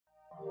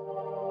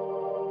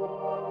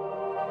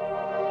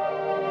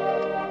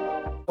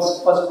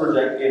First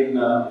project in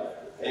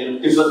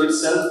Tibet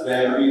itself,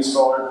 where we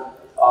installed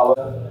our.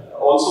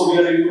 Also, we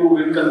are into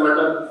wind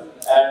converter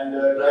and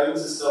driving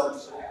system.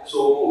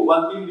 So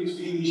one thing which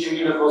we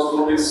initiated across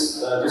globe is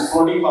this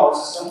floating power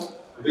system,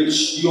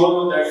 which you all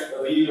know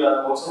that we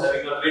are also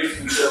having a great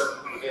future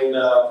in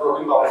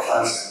floating power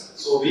plants.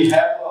 So we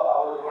have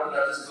our one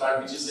largest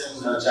plant, which is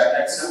in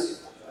China itself.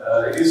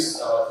 It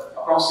is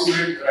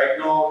approximate right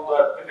now.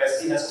 The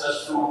capacity has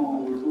touched to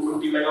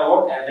 250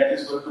 megawatt, and that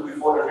is going to be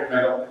 400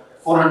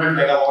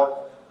 megawatt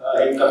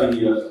in coming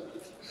year.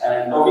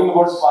 And talking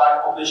about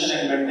smart operation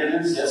and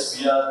maintenance, yes,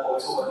 we are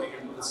also working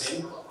into the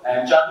same.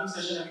 And charging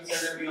station, we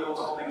said that we are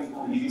also going into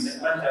EV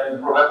segment,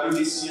 and probably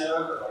this year,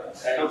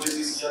 end of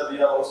this year, we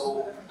are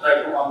also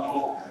trying to come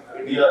to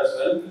India as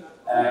well.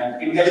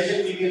 And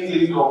intelligent EV and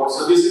cleaning robots.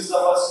 So this is the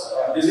first.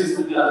 This is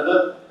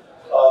another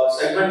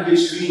segment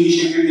which we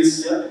initiated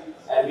this year,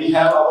 and we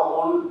have our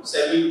own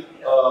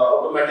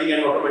semi-automatic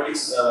and automatic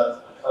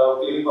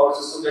cleaning power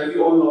system that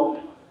we all know.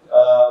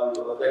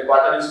 That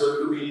water is going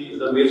to be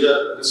the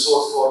major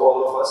resource for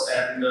all of us,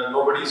 and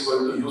nobody is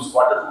going to use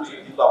water to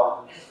clean the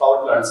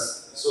power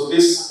plants. So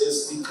this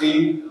is the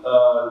clean,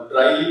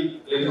 dry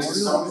cleaning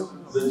system,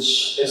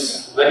 which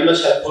is very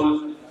much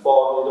helpful for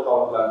all the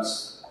power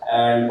plants.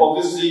 And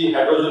obviously,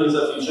 hydrogen is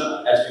a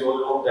future, as we all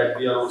know that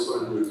we are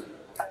also into it.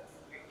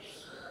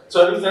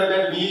 So having said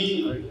that,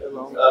 we,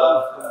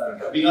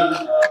 being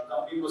a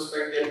company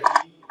perspective,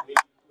 we make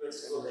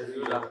explore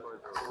everywhere.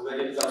 So when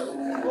it comes to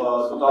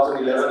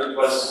 2011, it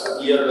was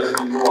a year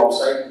when we go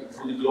outside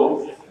to the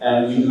globe,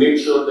 and we made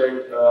sure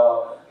that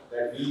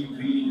that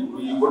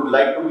we would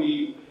like to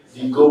be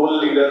the global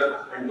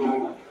leader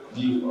into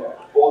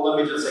all the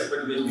major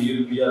segments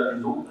which we are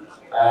into.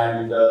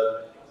 And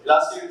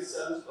last year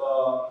itself,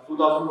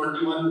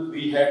 2021,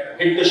 we had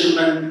hit the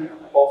shipment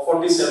of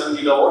 47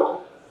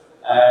 gigawatt,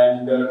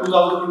 and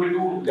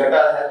 2022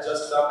 data has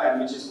just come,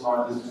 and which is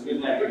not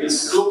visible, and it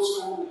is close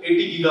to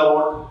 80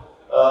 gigawatt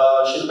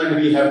shipment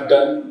we have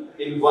done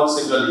in one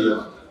single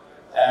year,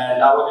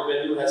 and our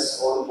revenue has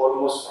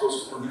almost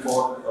close to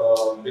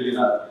 24 billion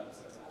RMB.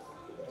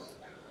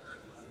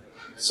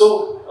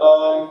 So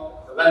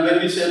when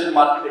we say the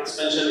market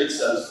expansion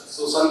itself,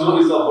 so Sungrow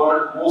is the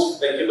world's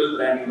most bankable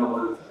brand in the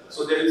world.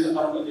 So there is a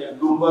company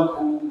named Bloomberg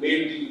who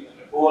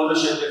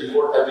always share the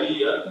report every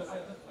year,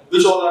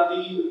 which all are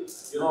the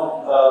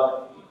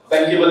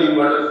bankable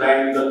inverter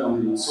brand in the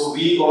company. So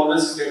we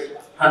always get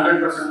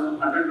 100%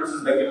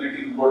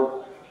 bankability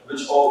report,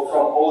 which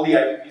from all the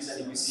IPPs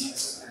and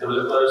EPCs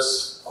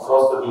developers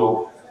across the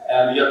globe,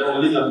 and we are the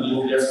only company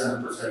who gets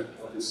 100%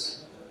 of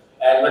this.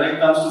 And when it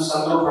comes to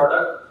Sungrow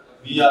product,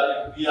 we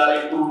are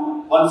into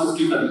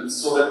 150 countries.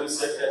 So when we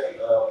said that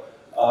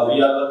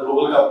we are the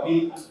global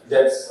company,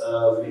 that's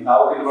our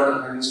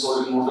inverter has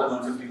installed in more than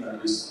 150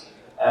 countries,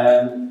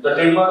 and the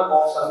trademark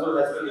of Sungrow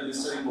has been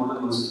registered in more than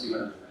 160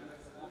 countries.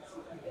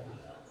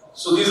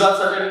 So these are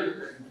certain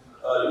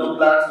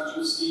plants which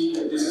you see.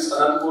 This is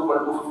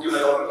Anandpur, 250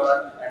 megawatt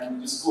plant,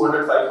 and this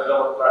 205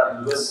 megawatt plant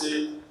in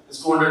USA.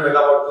 This 200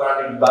 megawatt plant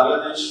in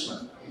Bangladesh.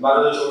 In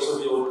Bangladesh also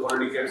we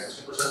already get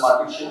 60%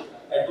 market share,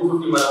 and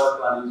 250 megawatt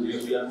plant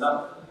in Vietnam.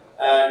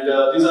 And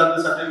these are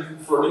the certain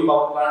floating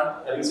power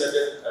plant. Having said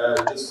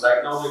that, this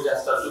right now it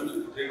has started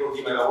to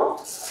 320 megawatt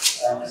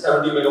and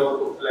 70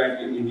 megawatt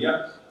plant in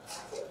India.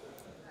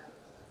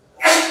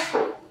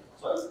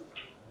 Sorry.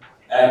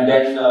 And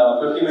then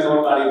 50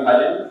 megawatt plant in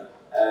Thailand,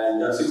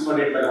 and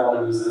 6.8 megawatt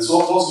in New Zealand.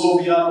 So across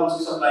globe we are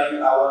also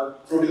supplying our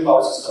floating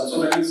power system. So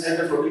when we say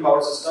the floating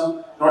power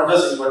system, not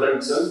just inverter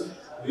itself,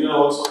 we are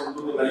also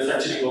into the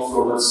manufacturing of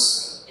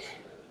floaters.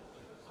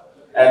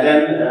 And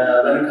then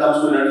when it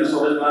comes to energy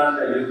storage plant,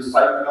 there is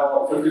 5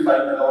 megawatt,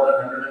 55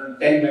 megawatt, and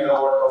 110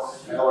 megawatt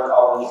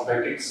hour of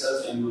battery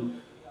cells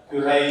in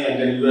Hyundai, and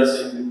then US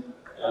and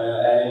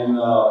in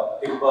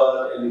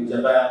Tibet and in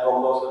Japan, all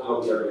across the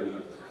globe we are doing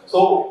it.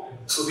 So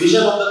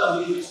vision of the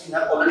company which we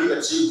have already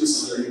achieved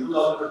this year. In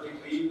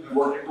 2023, we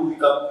wanted to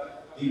become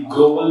the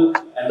global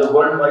and the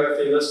worldwide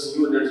famous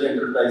new energy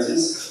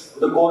enterprises.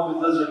 The core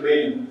business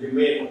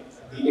remain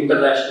the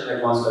international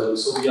advanced level.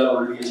 So we are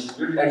already achieved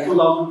it. And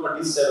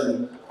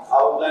 2027,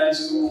 our plan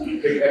is to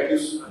hit at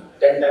least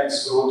 10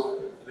 times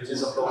growth, which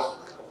is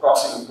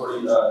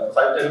approximately 5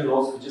 times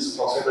growth, which is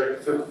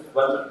approximately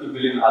 150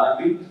 billion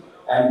RMB.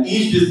 And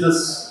each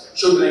business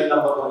should rank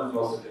number 1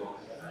 across the globe.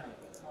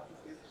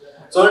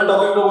 So when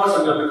talking about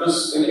Sungrow,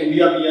 because in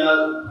India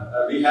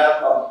we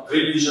have a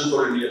great vision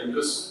for India,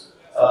 because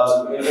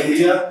in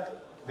India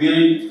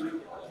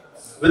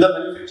with the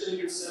manufacturing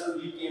itself,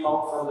 we came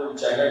out from the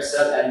China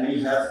itself, and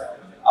we have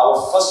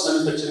our first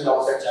manufacturing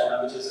outside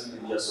China, which is in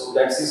India. So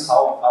that is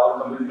how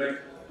our commitment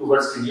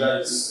towards India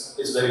is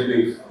very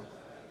big.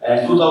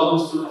 And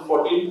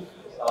 2014,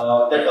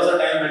 that was a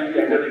time when we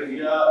entered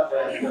India,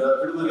 and it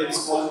was a very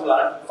small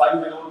plant, 5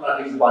 megawatt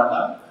plant in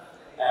Patna.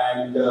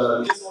 And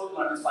this small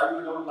plant is 5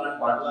 megawatt plant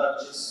Patna,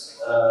 which is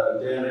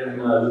there in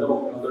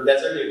the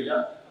desert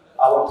area.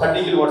 Our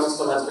 30 kilowatt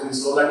system has been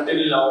installed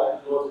until now.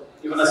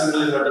 Even a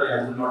single inverter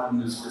has not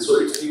been installed. So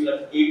it's been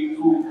like 8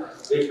 to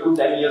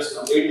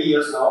 8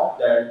 years now,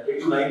 that 8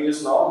 to 9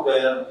 years now,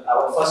 where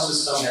our first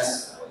system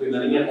has been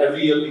running, and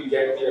every year we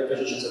get the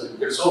accreditation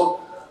certificate. So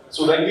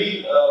when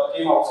we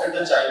came outside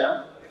the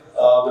China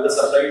with the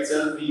supply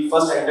itself, we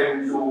first entered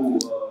into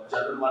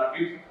German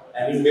market,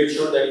 and we made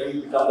sure that we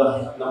become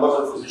the number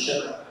one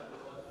position.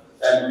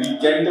 And we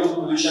get into the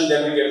position,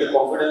 then we get the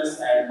confidence,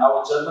 and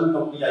our German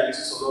company,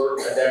 Sungrow,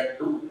 that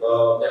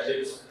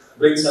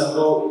bring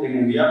Sungrow in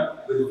India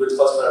with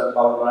first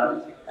power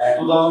plant. And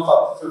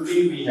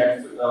 2015, we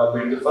had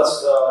made the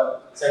first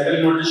central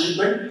inverter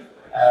shipment,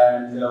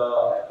 and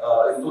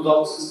in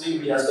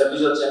 2016, we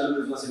established a channel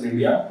business in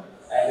India.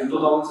 And in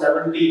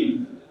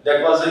 2017,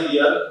 that was a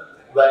year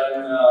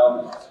when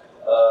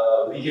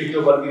we hit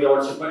the 1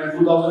 gigawatt shipment. In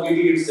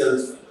 2018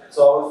 itself,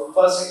 so our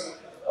first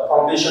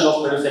foundation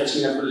of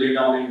manufacturing has been laid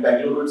down in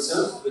Bangalore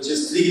itself, which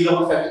is 3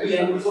 gigawatt factory,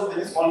 and also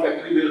very small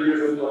factory where we are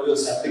doing all the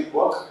assembly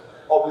work.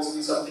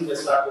 Obviously, something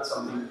has started with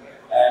something.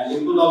 And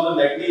in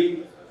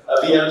 2019,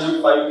 we have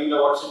achieved 5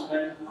 gigawatt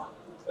shipment,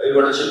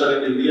 inverter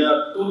shipment in India.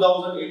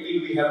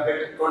 2018, we have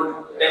hit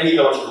 10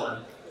 gigawatt shipment.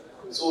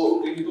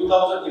 So in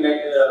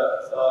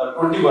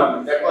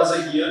 2021, that was a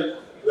year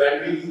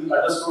when we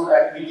understood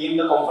and we gained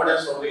the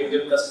confidence from the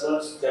Indian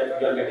customers that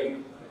we are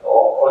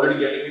already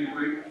getting into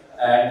it.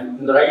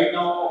 And right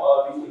now,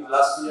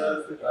 last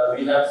year,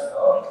 we have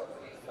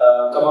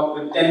come up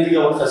with 10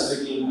 gigawatt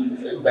facility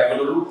in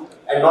Bangalore.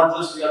 And not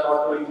just, we are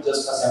not doing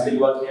just assembly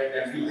work here,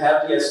 and we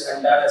have the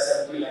entire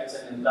assembly lines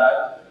and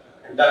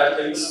entire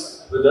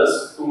things with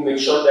us to make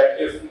sure that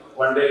if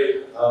one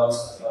day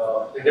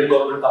Indian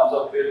government comes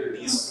up with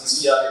these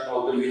PCR and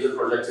all the major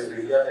projects in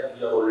India, then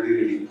we are already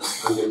ready.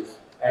 Okay.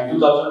 And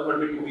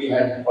 2022, we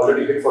had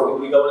already hit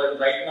 40 gigawatt, and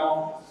right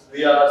now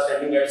we are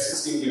standing at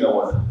 16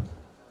 gigawatt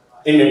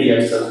in India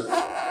itself.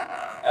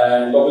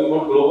 And talking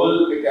about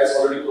global, it has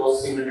already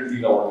crossed 300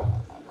 gigawatt.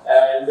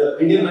 And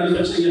Indian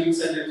manufacturing, having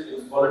said it,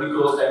 is already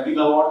crossed 10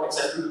 gigawatt,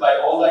 accepted by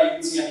all the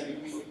IPC and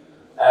EPP.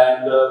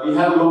 And we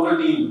have a local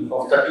team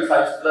of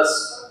 35 plus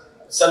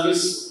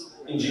service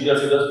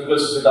engineers with us,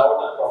 because without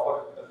a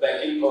proper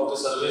backing of the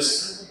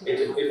service,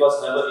 it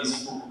was never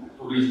easy to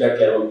reach that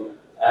level.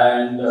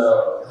 And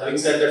having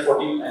said that,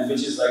 14, and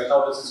which is right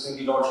now the 16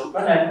 gigawatt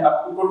shipment, and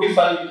up to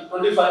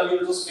 25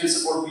 years of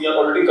space support, we are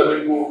already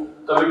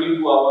committing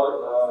to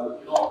our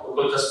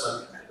local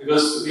customer,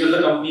 because we are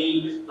the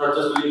company not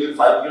just doing it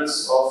 5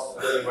 years of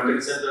the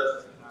inverter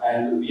center,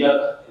 and we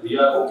are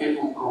okay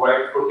to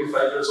provide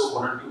 25 years of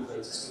warranty of the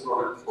existing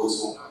product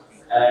also.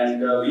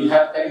 And we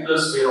have 10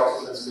 plus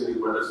warehouses and spare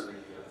inverters in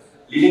India.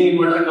 Leading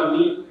inverter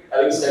company,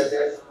 having said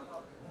that,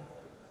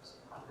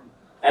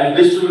 and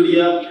Bridge to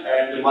India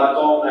and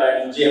Marcom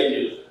and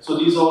JMK. So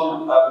these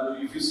all,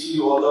 if you see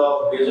all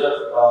the major,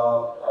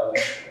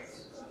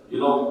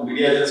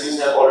 media agencies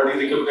have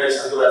already recognized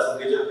Sungrow as a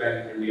major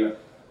brand in India.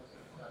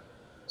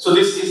 So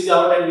this is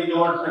our 10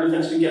 gigawatt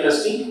manufacturing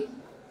capacity.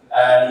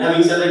 And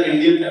having said that,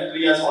 Indian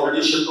factory has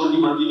already shipped only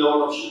 1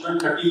 gigawatt of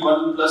shipment,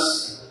 31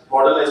 plus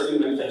model has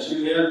been manufactured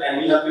here,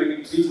 and we have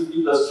created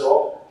 350 plus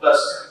job, plus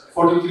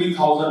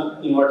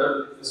 43,000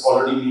 inverter is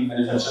already being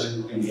manufactured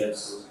in India.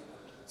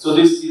 So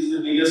this is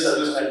the biggest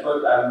service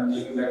network I am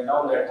taking right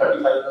now, that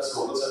 35 plus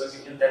local service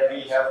agent, that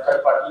we have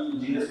third party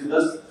engineers with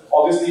us.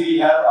 Obviously we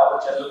have our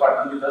channel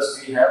partner with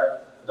us, we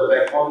have the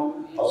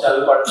backbone of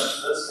channel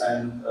partners with us,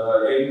 and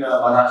in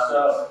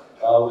Maharashtra,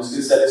 which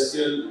is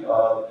Celestial,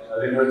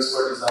 Renault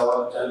Expert is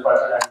our channel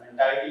partner, and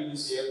entire team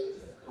is here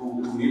to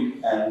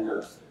meet. And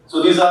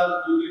so these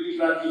are utility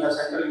plant, we have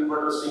central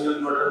inverter, single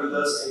inverter with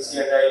us,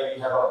 NCI,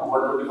 we have up to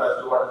 125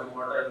 kilowatt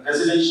inverter. In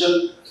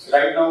residential,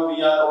 right now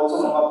we are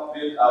also come up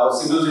with our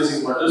single phase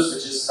inverters,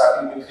 which is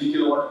starting with 3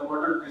 kilowatt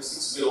inverter to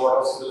 6 kilowatt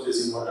of single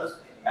phase inverters.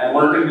 And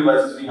monitoring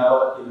devices we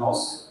have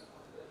in-house.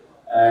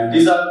 And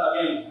these are,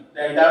 again,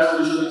 the entire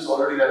solution is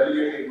already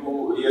replicated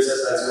into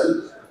ESS as well.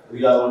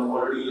 We are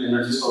already in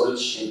energy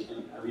storage,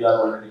 we are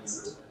already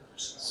into it.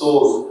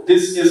 So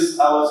this is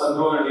our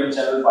Sungrow Indian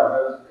channel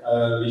partner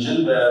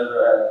vision,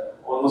 where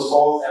almost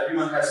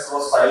everyone has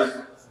crossed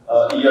 5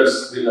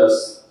 years with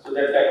us. So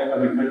that kind of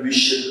commitment we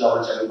share with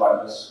our channel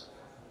partners.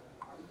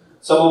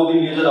 Some of the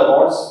major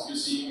awards you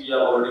see we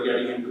are already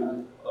getting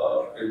into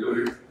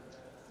it.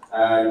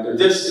 And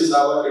this is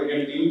our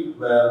Indian team,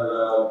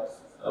 where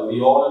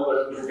we all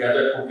work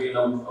together to gain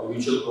a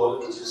mutual goal,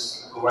 which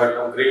is to provide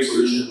a great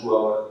solution to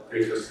our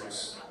great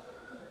customers.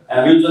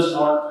 And we're just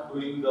not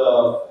doing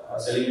the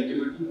selling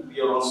activity, we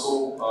are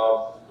also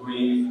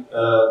doing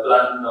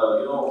plant,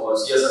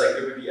 CSR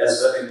activity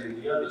as well in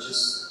India, which is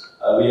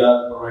we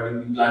are providing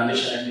the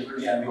plantation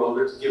activity, and we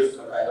always give a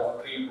kind of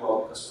a treat to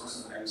our customers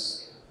and friends.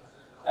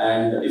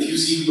 And if you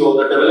see all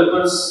the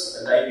developers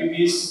and the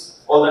IPPs,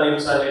 all the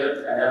names are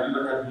here, and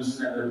everyone has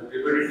used it and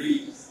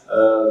repeatedly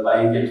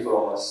buying it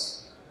from us.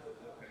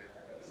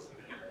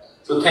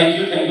 So thank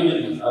you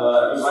everyone.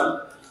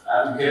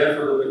 I'm here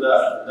with the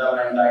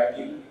entire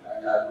team,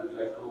 and I would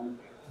like to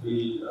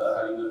be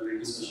having a great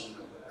discussion.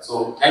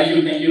 So thank you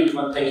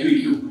everyone. Thank you,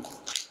 EQ.